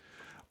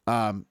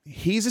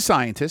 He's a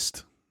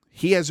scientist.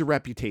 He has a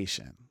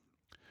reputation.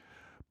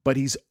 But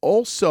he's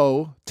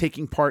also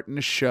taking part in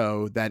a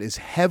show that is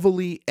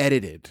heavily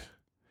edited.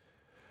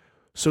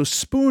 So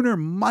Spooner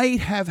might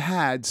have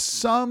had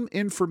some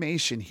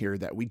information here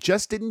that we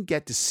just didn't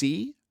get to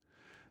see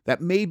that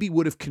maybe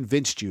would have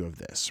convinced you of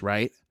this,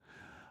 right?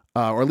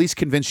 Or at least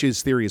convinced you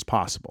his theory is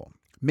possible.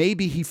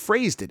 Maybe he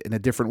phrased it in a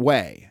different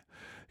way,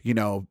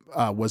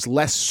 was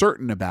less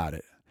certain about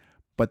it.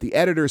 But the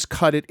editors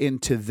cut it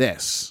into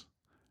this,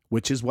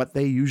 which is what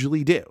they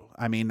usually do.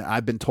 I mean,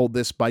 I've been told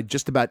this by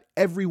just about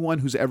everyone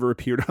who's ever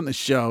appeared on the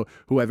show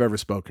who I've ever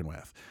spoken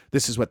with.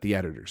 This is what the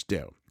editors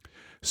do.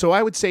 So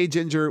I would say,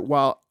 Ginger,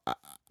 while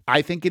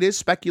I think it is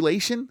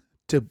speculation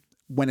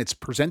when it's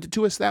presented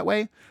to us that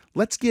way,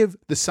 let's give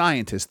the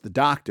scientist, the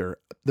doctor,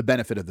 the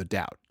benefit of the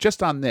doubt.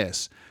 Just on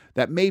this,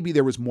 that maybe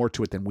there was more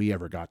to it than we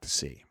ever got to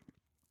see.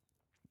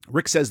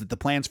 Rick says that the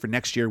plans for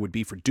next year would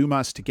be for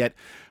Dumas to get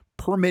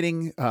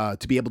permitting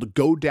to be able to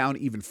go down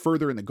even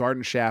further in the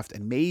garden shaft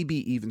and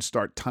maybe even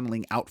start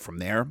tunneling out from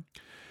there.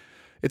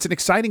 It's an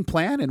exciting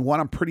plan and one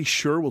I'm pretty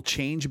sure will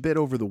change a bit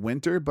over the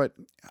winter. But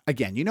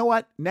again, you know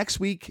what? Next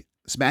week,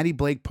 it's Matty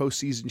Blake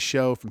postseason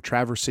show from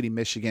Traverse City,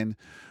 Michigan.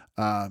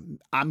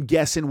 I'm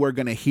guessing we're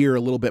going to hear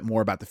a little bit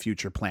more about the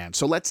future plan.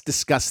 So let's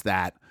discuss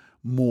that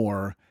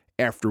more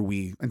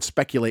and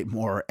speculate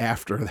more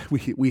after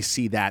we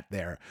see that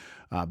there.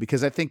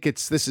 Because I think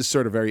this is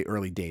sort of very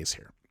early days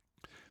here.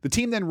 The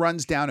team then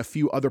runs down a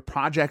few other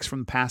projects from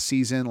the past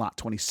season, Lot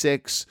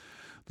 26,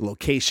 the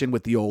location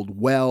with the old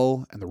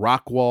well and the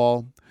rock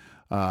wall.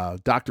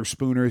 Dr.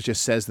 Spooner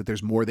just says that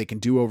there's more they can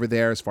do over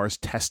there as far as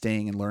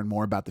testing and learn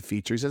more about the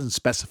features. He doesn't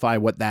specify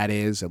what that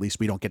is. At least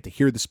we don't get to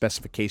hear the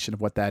specification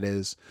of what that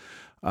is.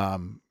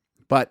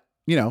 But,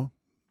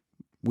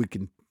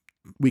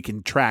 we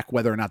can track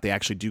whether or not they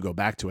actually do go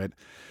back to it.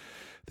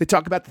 They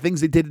talk about the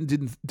things they did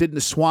in the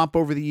swamp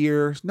over the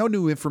years. No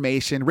new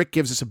information. Rick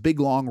gives us a big,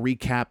 long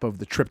recap of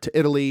the trip to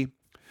Italy.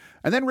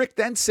 And then Rick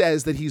then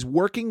says that he's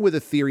working with a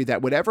theory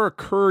that whatever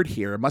occurred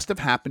here must have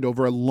happened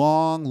over a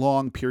long,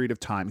 long period of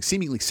time,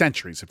 seemingly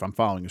centuries, if I'm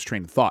following his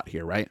train of thought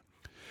here, right?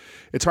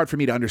 It's hard for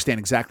me to understand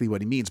exactly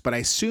what he means, but I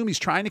assume he's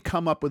trying to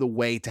come up with a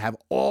way to have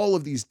all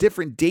of these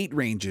different date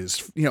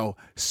ranges,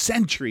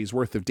 centuries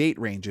worth of date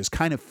ranges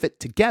kind of fit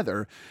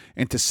together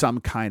into some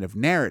kind of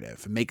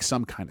narrative and make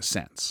some kind of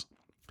sense.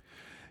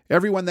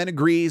 Everyone then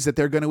agrees that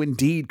they're going to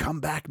indeed come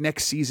back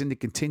next season to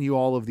continue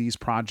all of these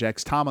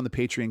projects. Tom on the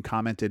Patreon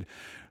commented,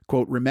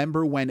 quote,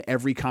 remember when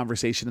every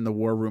conversation in the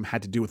war room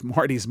had to do with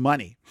Marty's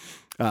money?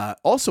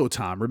 Also,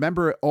 Tom,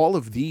 remember all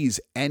of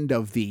these end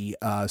of the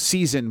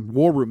season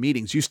war room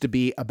meetings used to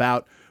be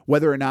about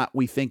whether or not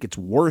we think it's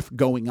worth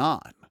going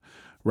on,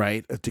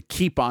 right? To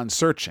keep on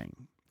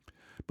searching.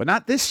 But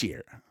not this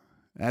year.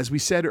 As we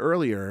said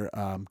earlier,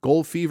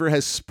 gold fever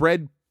has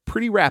spread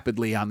pretty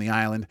rapidly on the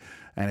island,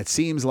 and it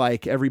seems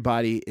like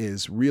everybody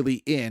is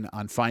really in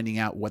on finding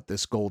out what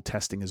this gold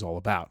testing is all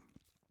about.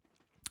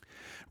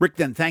 Rick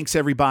then thanks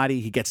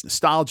everybody. He gets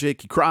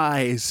nostalgic. He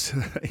cries.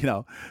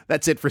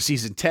 That's it for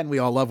season 10. We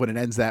all love when it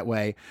ends that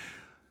way.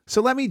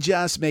 So let me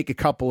just make a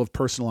couple of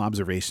personal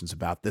observations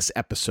about this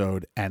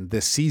episode and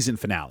this season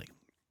finale.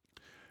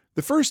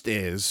 The first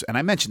is, and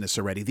I mentioned this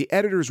already, the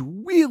editors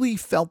really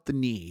felt the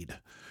need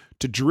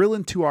to drill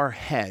into our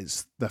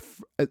heads,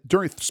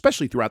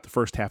 especially throughout the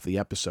first half of the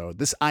episode,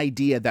 this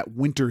idea that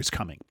winter is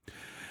coming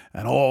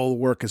and all the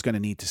work is going to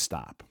need to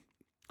stop.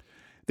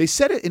 They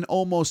said it in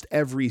almost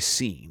every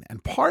scene,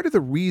 and part of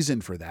the reason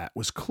for that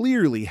was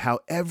clearly how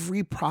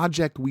every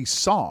project we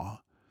saw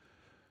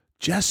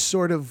just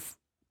sort of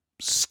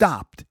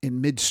stopped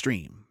in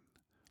midstream.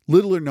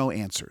 Little or no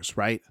answers,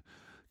 right?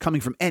 Coming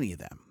from any of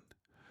them.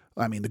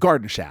 I mean, the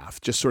garden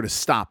shaft just sort of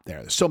stopped there.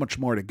 There's so much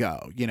more to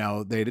go.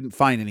 They didn't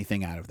find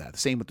anything out of that. The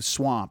same with the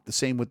swamp, the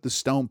same with the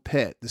stone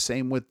pit, the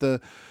same with the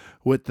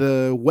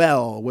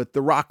well, with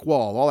the rock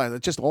wall, all that.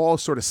 It just all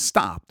sort of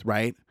stopped,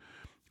 right?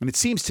 And it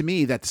seems to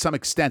me that to some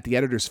extent, the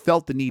editors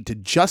felt the need to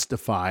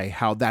justify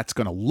how that's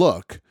going to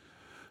look.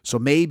 So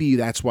maybe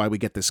that's why we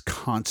get this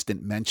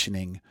constant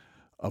mentioning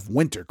of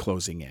winter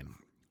closing in.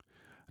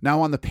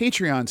 Now on the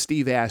Patreon,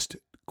 Steve asked,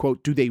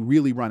 quote, do they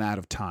really run out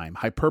of time?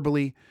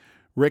 Hyperbole.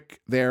 Rick's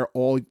there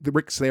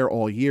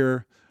all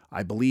year.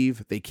 I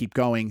believe they keep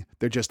going.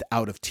 They're just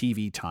out of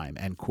TV time,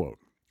 end quote.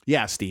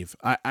 Yeah, Steve,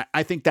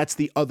 I think that's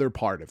the other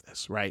part of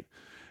this, right?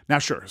 Now,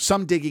 sure,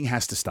 some digging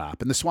has to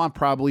stop, and the swamp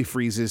probably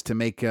freezes to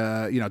make,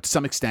 to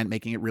some extent,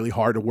 making it really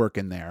hard to work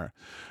in there.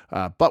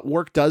 But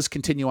work does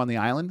continue on the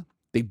island.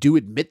 They do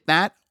admit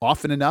that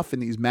often enough in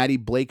these Maddie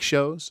Blake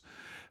shows.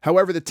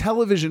 However, the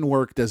television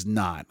work does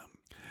not.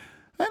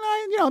 And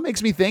it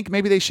makes me think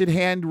maybe they should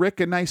hand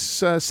Rick a nice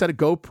set of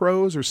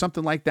GoPros or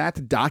something like that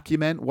to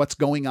document what's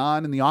going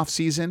on in the off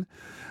season.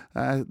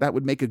 That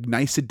would make a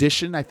nice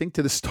addition, I think,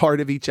 to the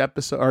start of each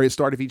episode or the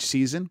start of each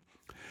season.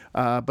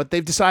 But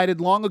they've decided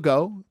long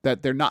ago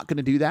that they're not going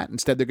to do that.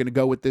 Instead, they're going to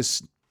go with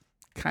this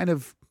kind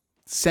of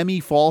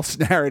semi-false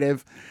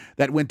narrative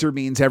that winter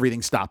means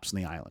everything stops on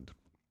the island.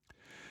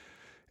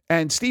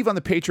 And Steve on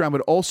the Patreon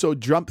would also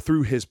jump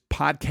through his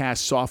podcast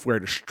software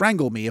to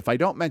strangle me if I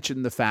don't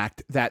mention the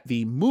fact that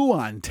the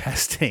muon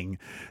testing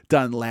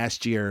done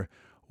last year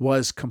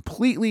was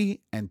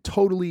completely and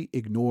totally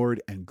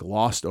ignored and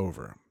glossed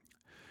over.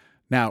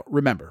 Now,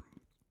 remember,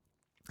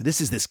 this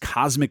is this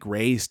cosmic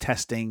rays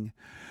testing,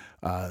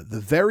 the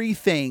very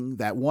thing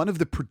that one of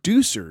the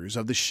producers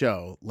of the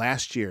show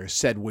last year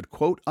said would,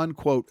 quote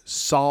unquote,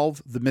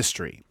 solve the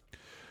mystery.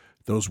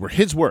 Those were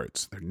his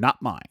words. They're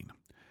not mine.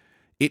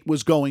 It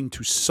was going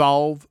to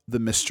solve the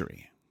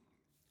mystery.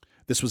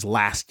 This was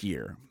last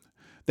year.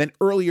 Then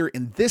earlier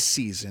in this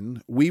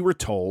season, we were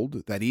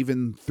told that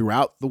even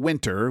throughout the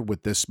winter,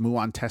 with this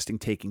muon testing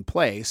taking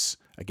place,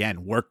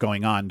 again, work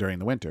going on during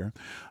the winter,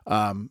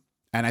 and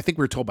I think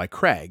we were told by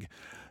Craig,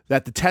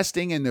 that the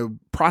testing and the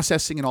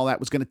processing and all that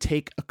was going to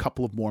take a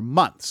couple of more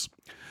months.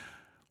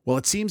 Well,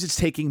 it seems it's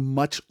taking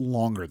much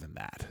longer than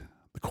that.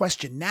 The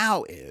question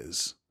now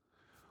is,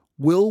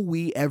 will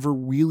we ever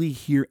really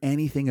hear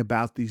anything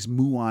about these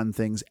muon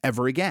things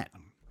ever again?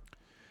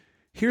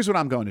 Here's what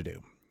I'm going to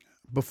do.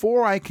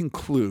 Before I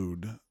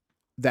conclude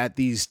that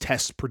these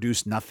tests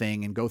produce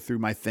nothing and go through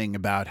my thing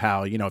about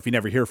how, if you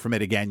never hear from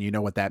it again, you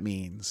know what that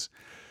means.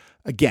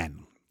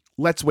 Again,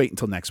 let's wait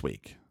until next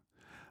week.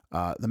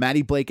 The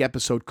Maddie Blake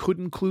episode could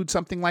include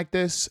something like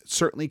this. It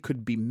certainly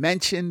could be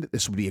mentioned.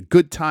 This would be a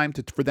good time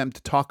for them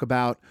to talk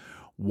about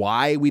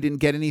why we didn't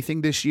get anything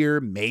this year.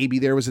 Maybe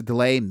there was a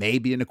delay,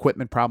 maybe an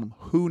equipment problem.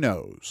 Who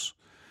knows?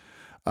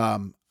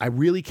 I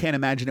really can't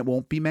imagine it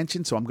won't be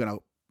mentioned, so I'm going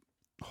to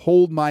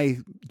hold my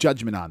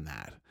judgment on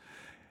that.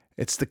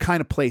 It's the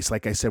kind of place,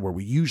 like I said, where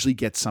we usually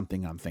get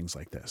something on things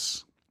like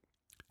this.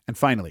 And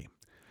finally,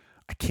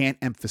 I can't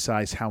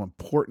emphasize how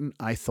important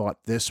I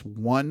thought this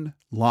one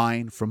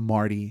line from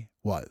Marty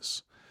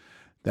was.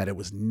 That it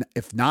was,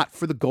 if not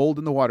for the gold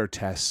in the water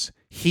tests,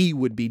 he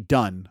would be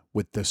done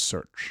with this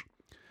search.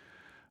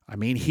 I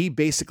mean, he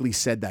basically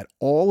said that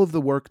all of the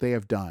work they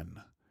have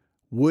done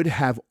would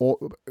have,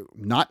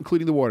 not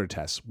including the water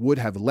tests, would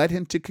have led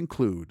him to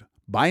conclude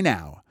by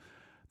now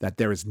that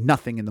there is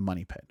nothing in the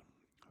money pit.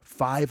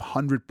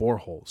 500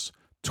 boreholes,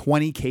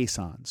 20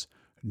 caissons,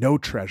 no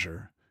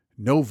treasure,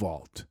 no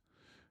vault,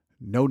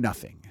 no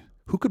nothing.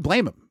 Who could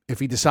blame him if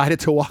he decided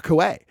to walk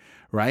away,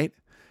 right?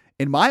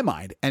 In my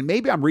mind, and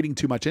maybe I'm reading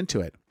too much into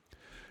it,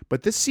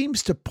 but this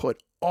seems to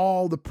put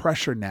all the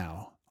pressure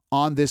now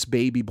on this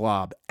baby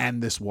blob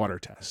and this water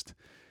test.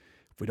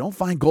 If we don't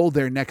find gold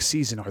there next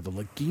season, are the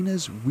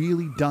Laginas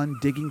really done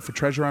digging for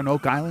treasure on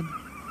Oak Island?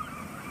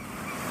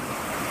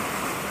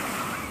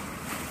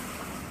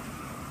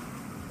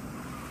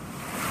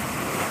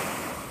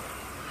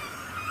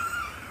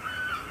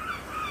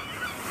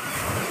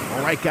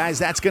 All right, guys,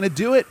 that's going to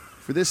do it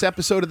for this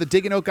episode of the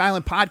Digging Oak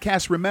Island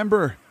podcast.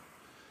 Remember,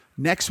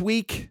 next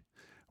week,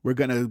 we're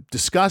going to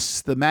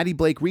discuss the Maddie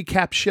Blake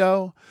recap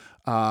show.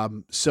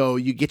 So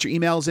you get your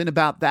emails in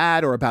about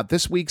that or about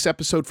this week's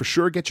episode. For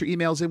sure, get your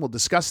emails in. We'll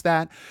discuss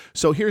that.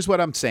 So here's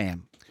what I'm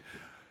saying.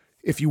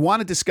 If you want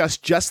to discuss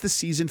just the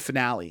season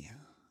finale,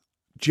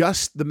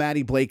 just the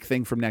Maddie Blake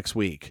thing from next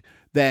week,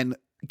 then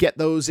get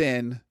those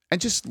in and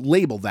just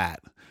label that.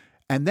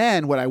 And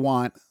then what I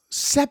want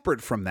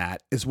separate from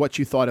that is what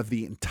you thought of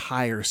the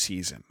entire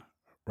season,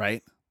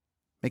 right?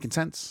 Making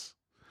sense?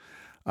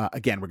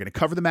 Again, we're going to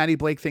cover the Maddie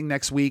Blake thing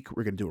next week.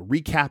 We're going to do a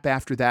recap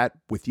after that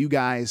with you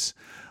guys.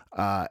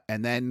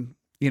 And then,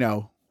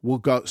 we'll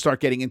go start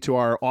getting into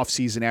our off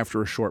season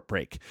after a short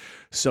break.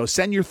 So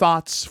send your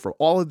thoughts for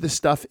all of this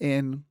stuff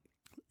in.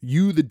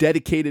 You, the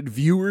dedicated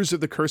viewers of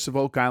The Curse of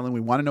Oak Island,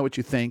 we want to know what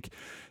you think.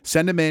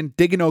 Send them in,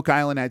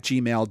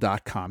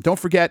 diggingoakisland@gmail.com. Don't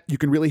forget, you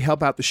can really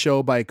help out the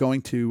show by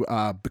going to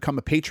become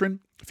a patron.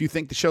 If you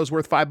think the show's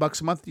worth $5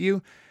 a month to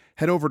you,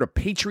 head over to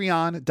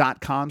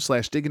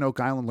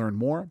patreon.com/diggingoakisland, learn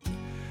more.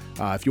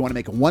 If you want to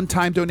make a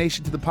one-time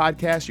donation to the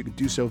podcast, you can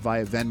do so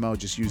via Venmo.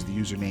 Just use the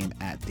username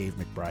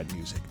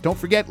 @DaveMcBrideMusic. Don't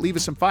forget, leave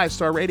us some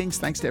 5-star ratings.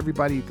 Thanks to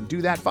everybody who can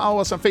do that. Follow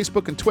us on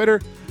Facebook and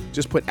Twitter.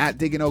 Just put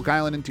 @Digging Oak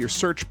Island into your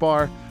search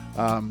bar.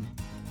 And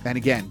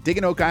again,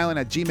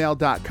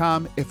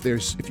 diggingoakisland@gmail.com.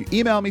 If you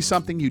email me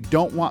something you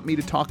don't want me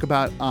to talk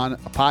about on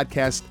a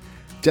podcast,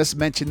 just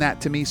mention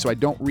that to me so I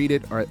don't read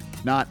it, or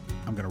if not,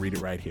 I'm going to read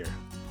it right here.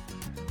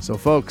 So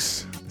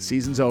folks, the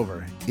season's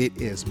over. It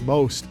is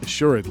most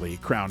assuredly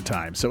crown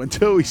time. So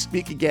until we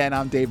speak again,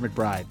 I'm Dave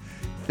McBride.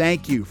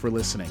 Thank you for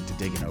listening to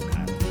Digging Oak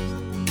Island.